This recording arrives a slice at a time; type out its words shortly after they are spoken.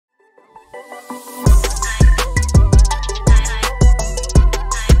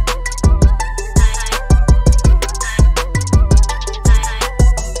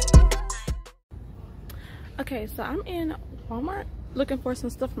so I'm in Walmart looking for some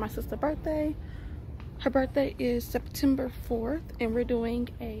stuff for my sister's birthday. Her birthday is September 4th, and we're doing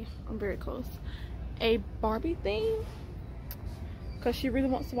I'm very close, a Barbie theme, because she really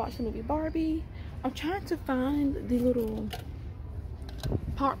wants to watch the movie Barbie. I'm trying to find the little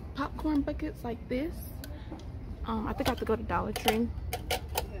popcorn buckets like this. I think I have to go to Dollar Tree.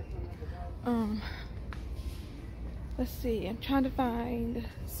 Let's see, I'm trying to find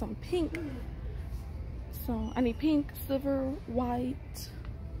some pink. So I need pink, silver, white.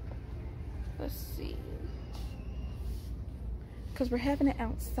 Let's see, because we're having it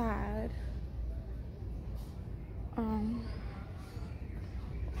outside.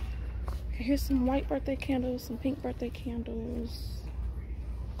 Here's some white birthday candles, some pink birthday candles,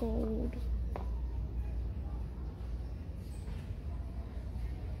 gold.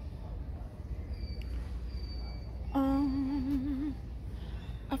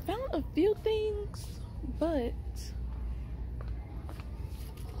 I found a few things, but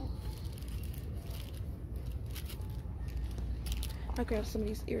I grabbed some of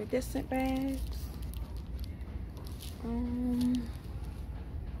these iridescent bags.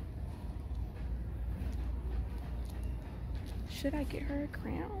 Should I get her a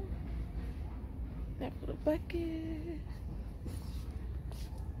crown? That little bucket.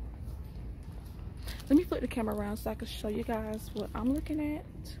 Let me flip the camera around so I can show you guys what I'm looking at.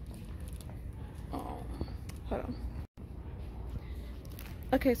 Hold on.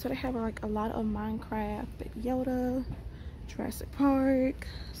 Okay, so they have like a lot of Minecraft, Yoda, Jurassic Park,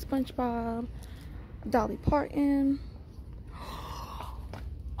 SpongeBob, Dolly Parton.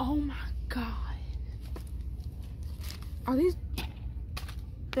 Oh my god. Are these?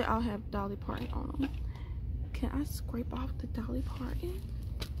 They all have Dolly Parton on them. Can I scrape off the Dolly Parton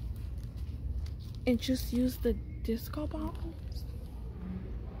and just use the disco balls?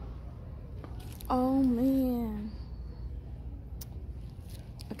 Oh man.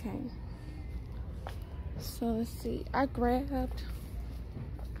 Okay. So let's see. I grabbed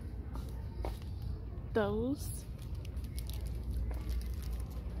those.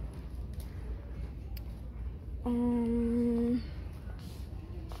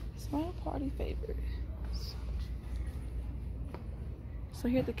 It's my party favorites. So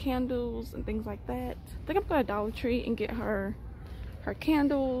here are the candles and things like that. I think I'm going to Dollar Tree and get her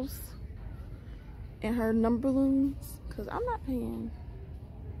candles and her number balloons, because I'm not paying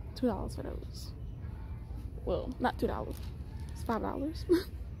 $2 for those. Well, not $2. It's $5.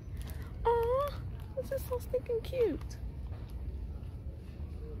 Aw, this is so stinking cute.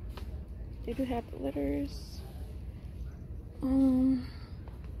 They do have the letters.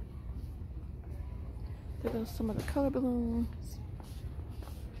 There goes some of the color balloons.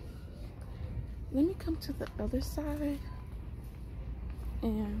 Let me come to the other side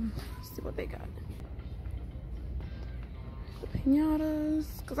and see what they got. The piñatas,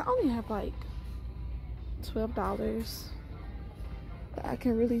 because I only have like $12 that I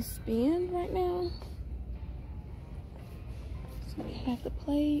can really spend right now. So we have the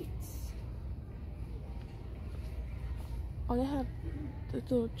plates. Oh, they have the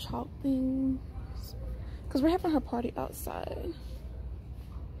little chalk things, because we're having her party outside.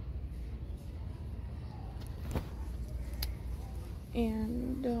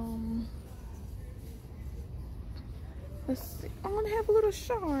 And let's see, I want to have a little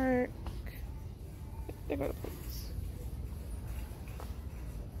shark. There go the plates.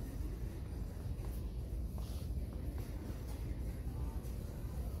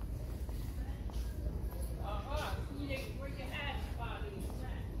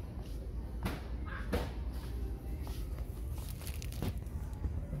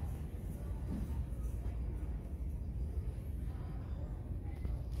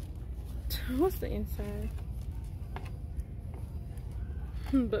 What's the inside?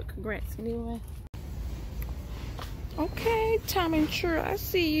 But congrats anyway. Okay, Tom and True, I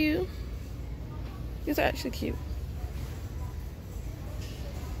see you. These are actually cute.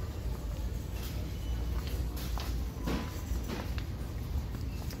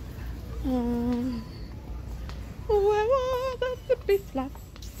 Where are the flippy flops?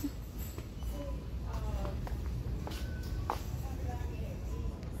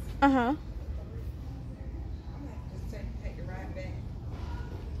 Uh-huh.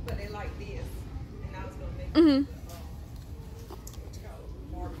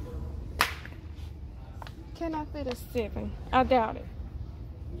 Can I fit a 7? I doubt it.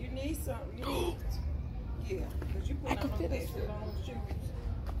 You need something. Yeah, because you put on those extra long shoes.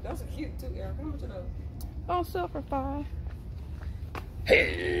 Those are cute too, Eric. How much are those? On sale for $5.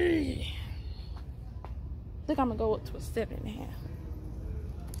 Hey. I think I'm gonna go up to a 7.5.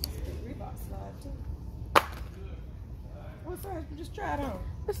 Reebok slide too. What size? Just try it on.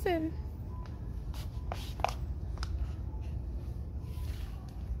 A 7.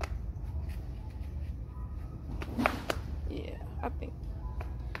 Yeah, I think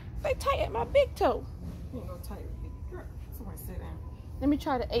they tight at my big toe. You ain't gonna tight it. Girl, somebody sit down. Let me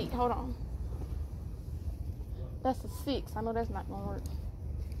try the 8. Hold on. That's a 6. I know that's not gonna work.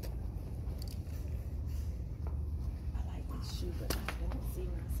 I like this shoe, but I don't see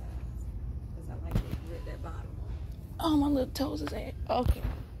my size. Because I like it at that bottom. Oh, my little toes is at. Okay.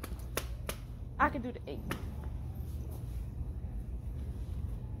 I can do the 8.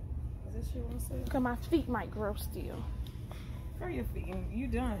 Is this your one size? Because my feet might grow still. Girl, your feet, you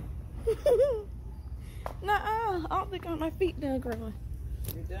done. Nuh-uh. I don't think my feet done growing.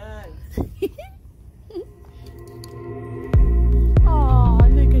 You're done. Oh,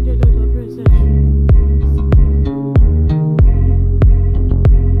 look at the little princess.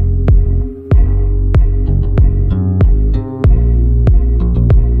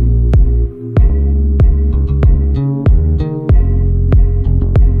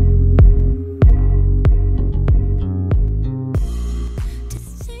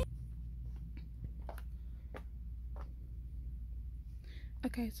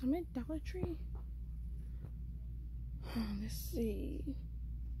 Okay, so I'm at Dollar Tree. Let's see.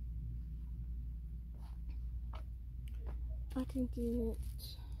 I can get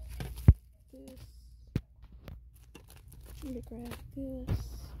this. Let me grab this.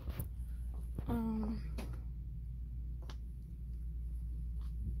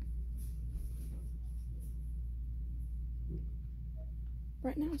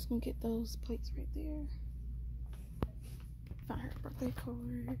 Right now, I'm just gonna get those plates right there. Find her birthday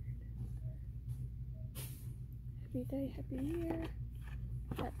card. Happy day, happy year,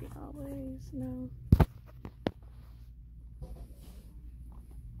 happy always. No.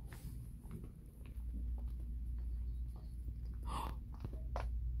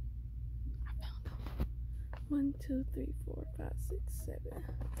 I found them. 1, 2, 3, 4, 5, 6, 7.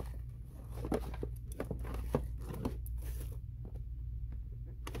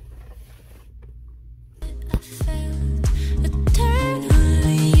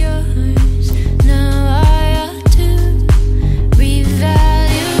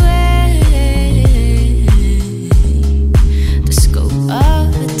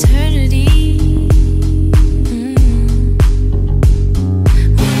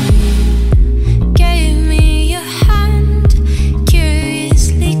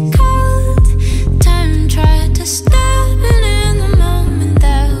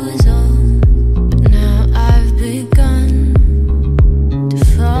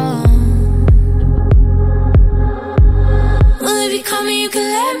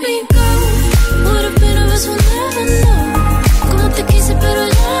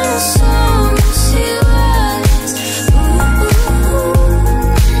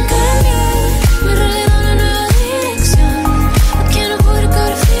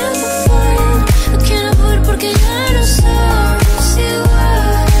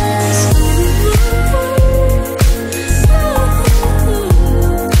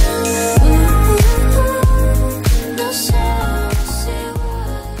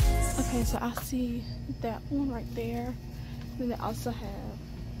 That one right there. Then they also have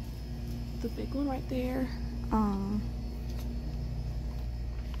the big one right there. I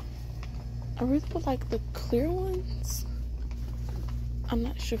really would like the clear ones. I'm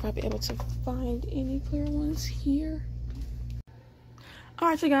not sure if I'll be able to find any clear ones here.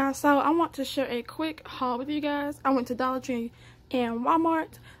 Alright, you guys, so I want to share a quick haul with you guys. I went to Dollar Tree and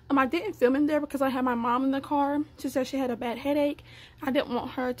Walmart. I didn't film in there because I had my mom in the car. She said she had a bad headache. I didn't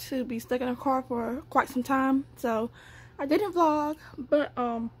want her to be stuck in a car for quite some time, so I didn't vlog. But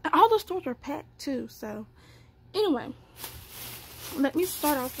and all the stores are packed too. So anyway, let me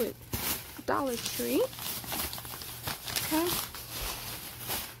start off with Dollar Tree. Okay.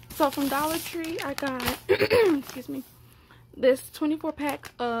 So from Dollar Tree, I got excuse me, this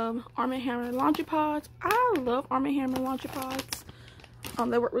 24-pack of Arm & Hammer laundry pods. I love Arm & Hammer laundry pods.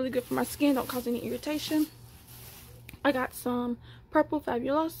 They work really good for my skin, don't cause any irritation. I got some purple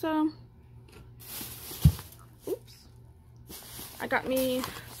Fabuloso. Oops. I got me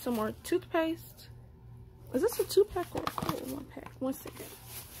some more toothpaste. Is this a 2-pack or a 1-pack? 1 second.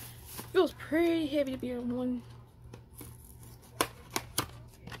 Feels pretty heavy to be in one.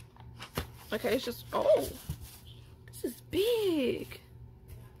 Okay, it's just, oh, this is big.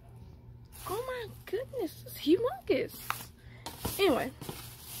 Oh my goodness, it's humongous. Anyway,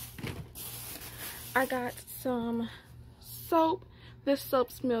 I got some soap. This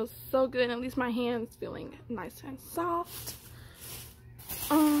soap smells so good. At least my hands feeling nice and soft.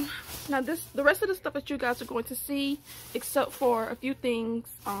 Now the rest of the stuff that you guys are going to see, except for a few things,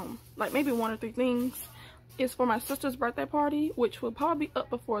 like maybe 1 or 3 things, is for my sister's birthday party, which will probably be up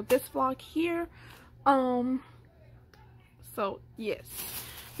before this vlog here. So yes,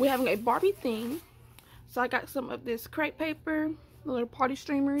 we're having a Barbie theme. So I got some of this crepe paper, the little party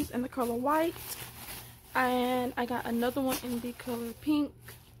streamers in the color white, and I got another one in the color pink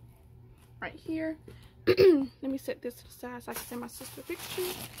right here. Let me set this to the side so I can send my sister a picture.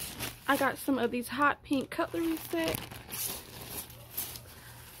 I got some of these hot pink cutlery sets.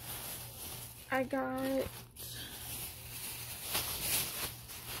 I got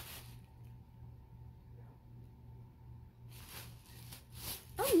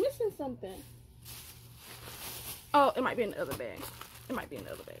I'm missing something. Oh, it might be in the other bag. It might be in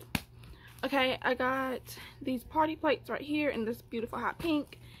the other bag. Okay, I got these party plates right here in this beautiful hot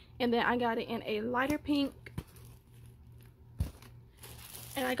pink. And then I got it in a lighter pink.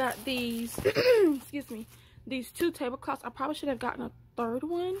 And I got these, excuse me, these 2 tablecloths. I probably should have gotten a 3rd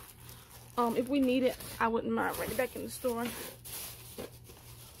one. If we need it, I wouldn't mind right back in the store.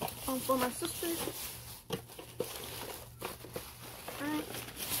 For my sister. Alright.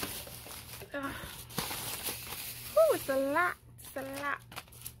 Oh, it's a lot. It's a lot.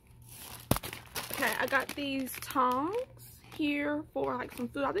 Okay, I got these tongs here for like some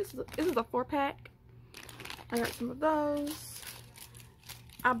food. This is a 4-pack. I got some of those.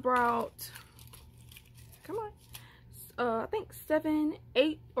 I brought, come on, I think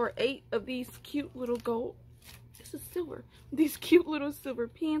 8 of these cute little gold, this is silver, these cute little silver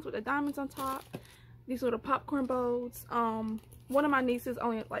pins with the diamonds on top. These little popcorn bowls. One of my nieces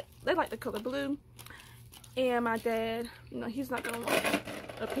they like the color blue, and my dad, you know, he's not gonna want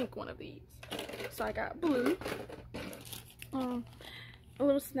a pink one of these, so I got blue. A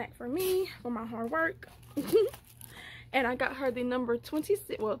little snack for me for my hard work. And I got her the number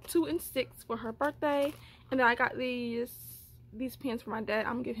 26, well, 2 and 6 for her birthday. And then I got these pins for my dad.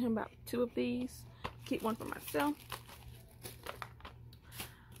 I'm gonna give him about 2 of these, keep 1 for myself.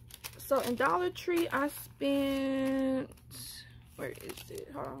 So in Dollar Tree I spent, where is it,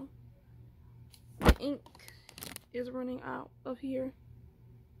 hold on, my ink is running out of here.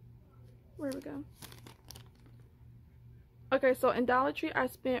 Where we go? Okay, so in Dollar Tree I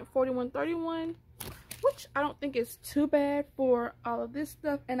spent $41.31, which I don't think is too bad for all of this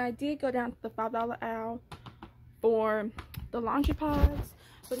stuff. And I did go down to the $5 aisle for the laundry pods.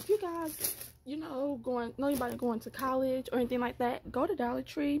 But if you guys, you know, anybody going to college or anything like that, go to Dollar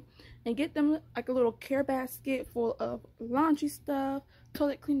Tree and get them like a little care basket full of laundry stuff,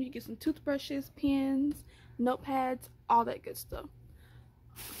 toilet cleaner. You get some toothbrushes, pens, notepads, all that good stuff.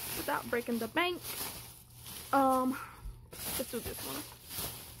 Without breaking the bank, let's do this one.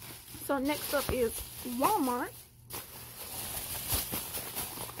 So next up is Walmart.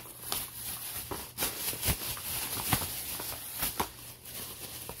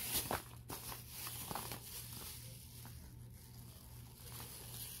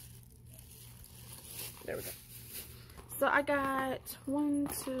 There we go. So I got 1,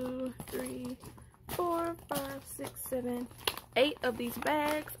 2, 3, 4, 5, 6, 7, 8 of these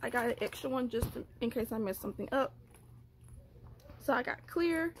bags. I got an extra one just in case I mess something up. So I got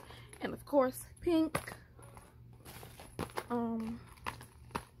clear and of course pink.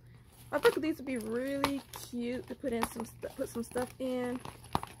 I think these would be really cute to put in put some stuff in.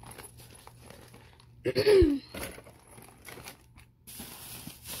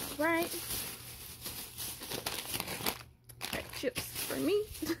 Right. Got chips for me.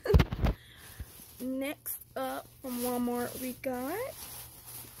 Next up from Walmart we got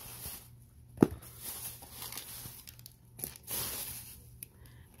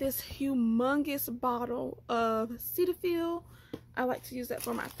this humongous bottle of Cetaphil. I like to use that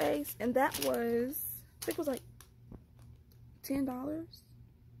for my face, and that was, I think it was like $10.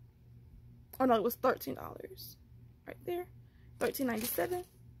 Oh no, it was $13 right there, $13.97.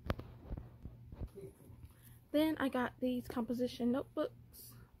 Then I got these composition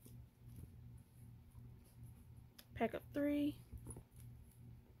notebooks, pack of 3.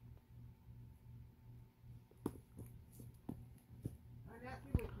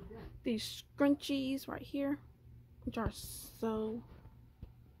 These scrunchies right here, which are so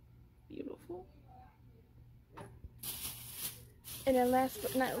beautiful. And then last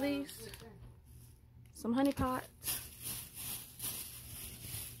but not least, some honey pots.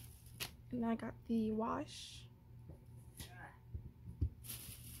 And I got the wash.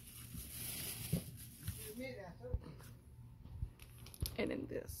 And then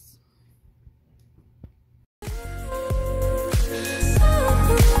this.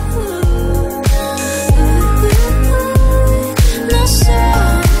 No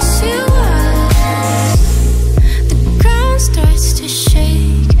sense.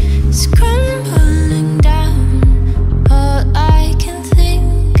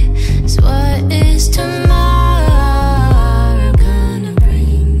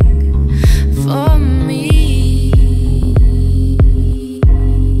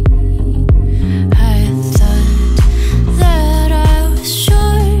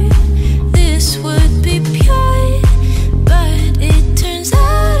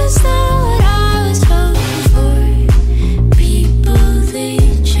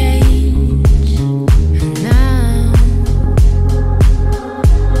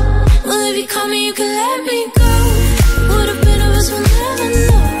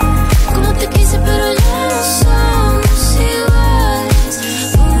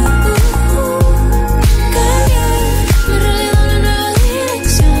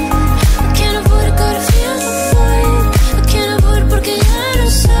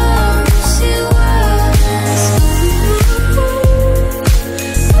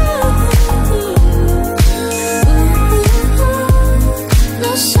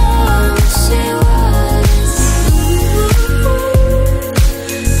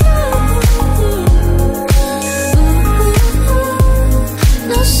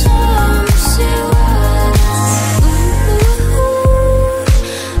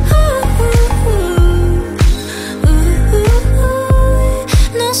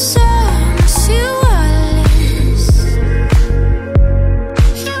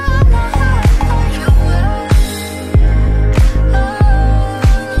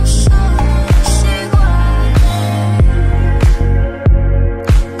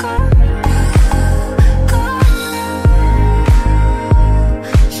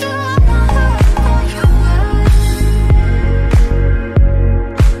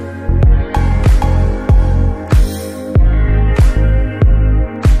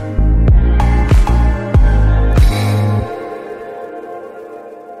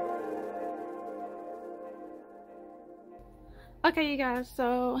 Okay, you guys,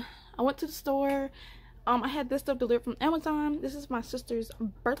 so I went to the store. I had this stuff delivered from Amazon. This is my sister's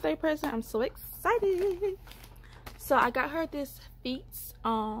birthday present. I'm so excited. So I got her this Feet's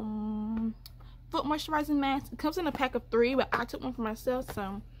foot moisturizing mask. It comes in a pack of 3, but I took one for myself,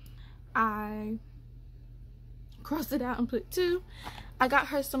 so I crossed it out and put 2. I got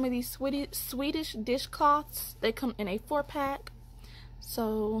her some of these Swedish dishcloths. They come in a 4-pack.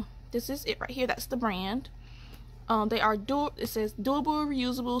 So this is it right here. That's the brand. They are it says durable,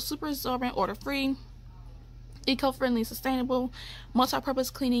 reusable, super absorbent, order free, eco-friendly, sustainable, multi-purpose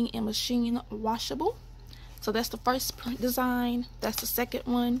cleaning, and machine washable. So that's the first design. That's the second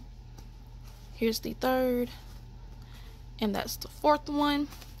one. Here's the third, and that's the fourth one.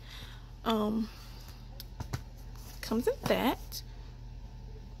 Comes in that.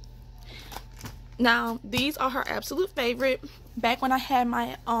 Now these are her absolute favorite. Back when I had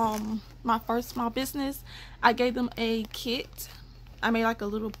my my first small business, I gave them a kit. I made like a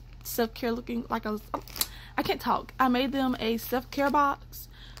little self-care looking, like a, I can't talk. I made them a self-care box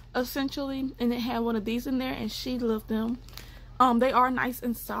essentially, and it had one of these in there, and she loved them. They are nice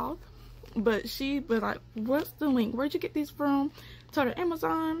and soft, but she was like, what's the link, where'd you get these from? Told her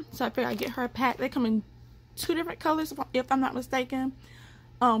Amazon. So I figured I'd get her a pack. They come in 2 different colors if I'm not mistaken,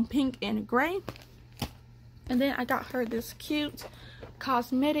 pink and gray. And then I got her this cute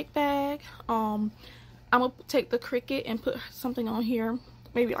cosmetic bag. I'm gonna take the Cricut and put something on here,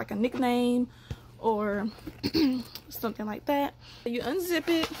 maybe like a nickname or something like that. You unzip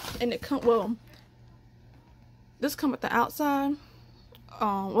it, and it come, well, this come with the outside.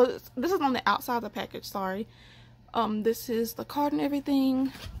 Well, this is on the outside of the package, sorry. This is the card and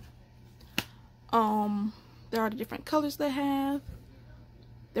everything. There are the different colors they have.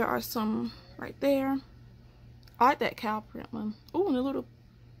 There are some right there. I like that cow print one. Ooh, and the little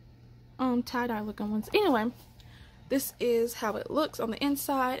tie-dye looking ones. Anyway, this is how it looks on the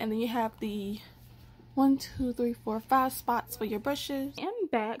inside, and then you have the 1, 2, 3, 4, 5 spots for your brushes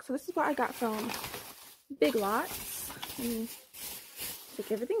and bag. So this is what I got from Big Lots. Let me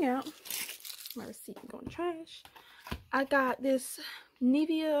take everything out. My receipt can go in the trash. I got this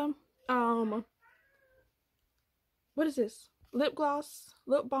Nivea what is this? Lip gloss,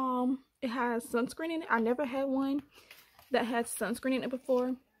 lip balm. It has sunscreen in it. I never had one that had sunscreen in it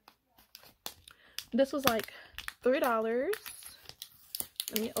before. This was like $3.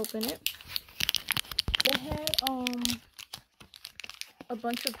 Let me open it. They had a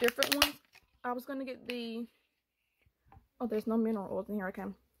bunch of different ones. I was gonna get the, oh, there's no mineral oils in here. Okay,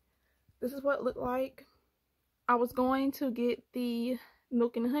 this is what it looked like. I was going to get the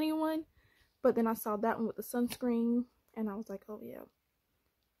milk and honey one, but then I saw that one with the sunscreen, and I was like, oh yeah,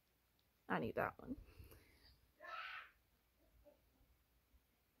 I need that one.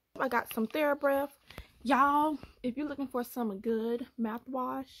 I got some TheraBreath. Y'all, if you're looking for some good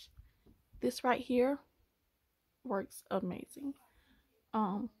mouthwash, this right here works amazing.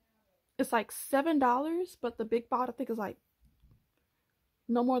 It's like $7, but the big bottle I think is like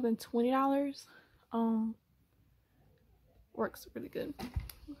no more than $20. Works really good.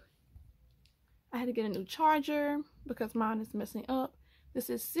 I had to get a new charger because mine is messing up. This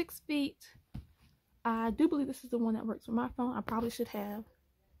is 6 feet. I do believe this is the one that works with my phone. I probably should have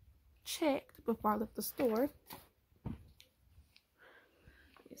checked before I left the store. Let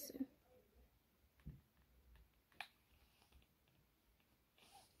me see.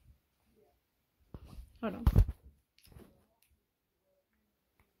 Hold on.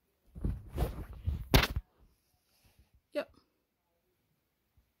 Yep.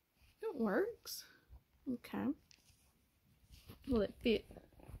 It works. Okay. Will it fit?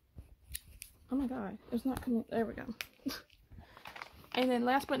 Oh my god, it's not coming. There we go. And then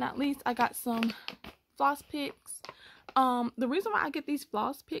last but not least, I got some floss picks. The reason why I get these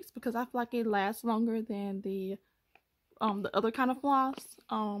floss picks because I feel like it lasts longer than the other kind of floss.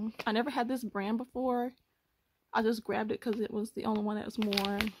 I never had this brand before. I just grabbed it because it was the only one that was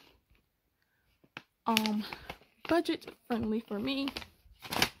more budget friendly for me.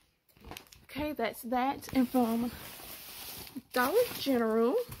 Okay, that's that. And from Dollar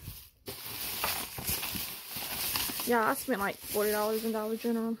General, yeah, I spent like $40 in Dollar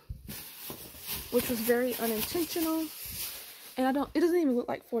General, which was very unintentional. And it doesn't even look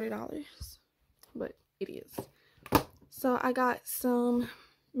like $40, but it is. So I got some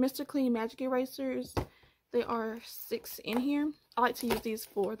Mr. Clean Magic Erasers. They are 6 in here. I like to use these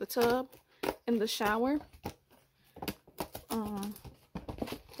for the tub and the shower.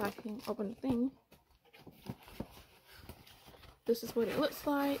 So I can open the thing. This is what it looks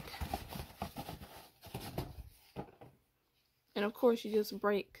like. And of course you just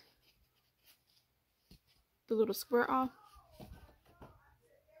break the little square off.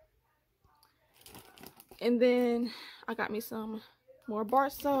 And then I got me some more bar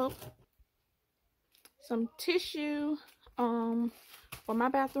soap, some tissue for my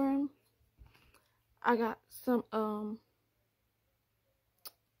bathroom. I got some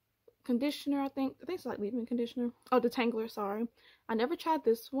conditioner. I think it's like leave-in conditioner. Oh, detangler, sorry. I never tried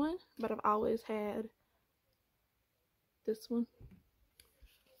this one, but I've always had this one.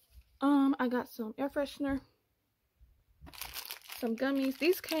 I got some air freshener, some gummies.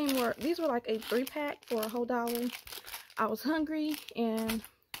 These were like a 3-pack for a whole $1. I was hungry and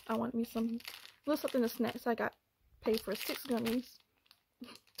I wanted me some little something to snack, so I got paid for 6 gummies,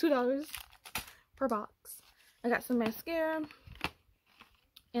 $2 per box. I got some mascara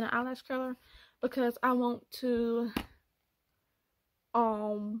and an eyelash curler because I want to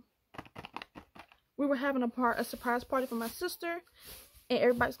we were having a surprise party for my sister, and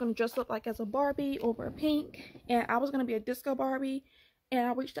everybody's gonna dress up like as a Barbie or wear pink, and I was gonna be a disco Barbie. And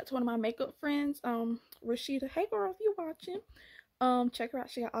I reached out to one of my makeup friends, Rashida. Hey girl, if you're watching, check her out.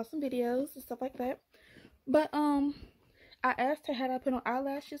 She got awesome videos and stuff like that. But I asked her had I put on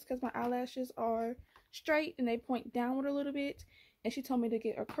eyelashes because my eyelashes are straight and they point downward a little bit, and she told me to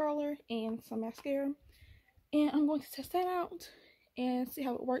get a curler and some mascara. And I'm going to test that out and see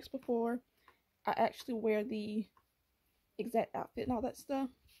how it works before I actually wear the exact outfit and all that stuff.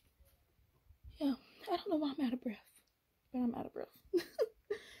 Yeah, I don't know why I'm out of breath, but I'm out of breath.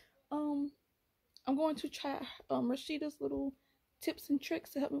 I'm going to try Rashida's little tips and tricks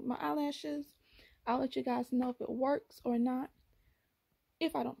to help me with my eyelashes. I'll let you guys know if it works or not,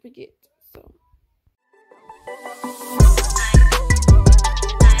 if I don't forget. So